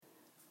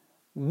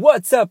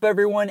What's up,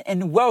 everyone,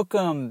 and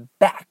welcome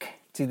back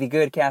to the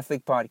Good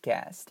Catholic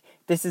Podcast.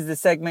 This is the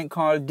segment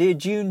called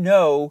Did You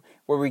Know?,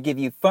 where we give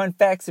you fun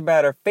facts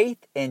about our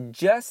faith in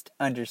just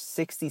under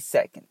 60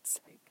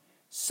 seconds.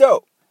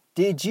 So,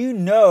 did you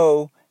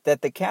know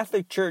that the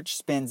Catholic Church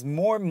spends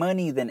more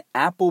money than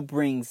Apple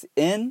brings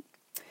in?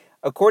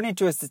 According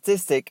to a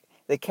statistic,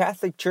 the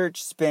Catholic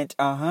Church spent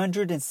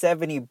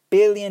 $170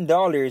 billion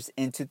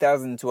in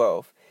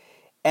 2012.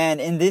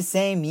 And in this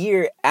same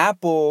year,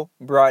 Apple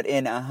brought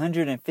in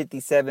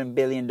 $157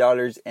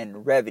 billion in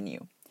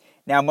revenue.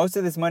 Now, most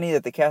of this money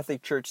that the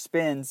Catholic Church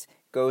spends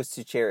goes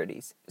to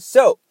charities.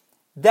 So,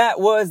 that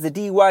was the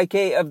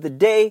DYK of the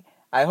day.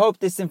 I hope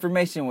this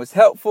information was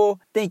helpful.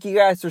 Thank you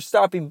guys for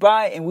stopping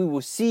by, and we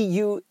will see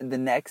you in the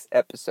next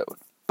episode.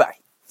 Bye.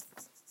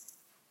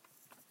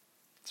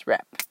 That's a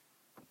wrap.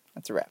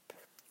 That's a wrap.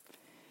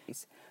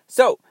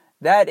 So,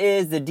 that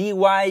is the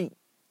DY...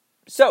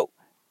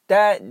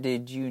 That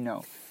did you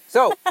know?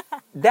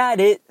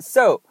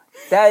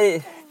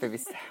 Baby,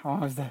 how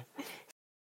was that?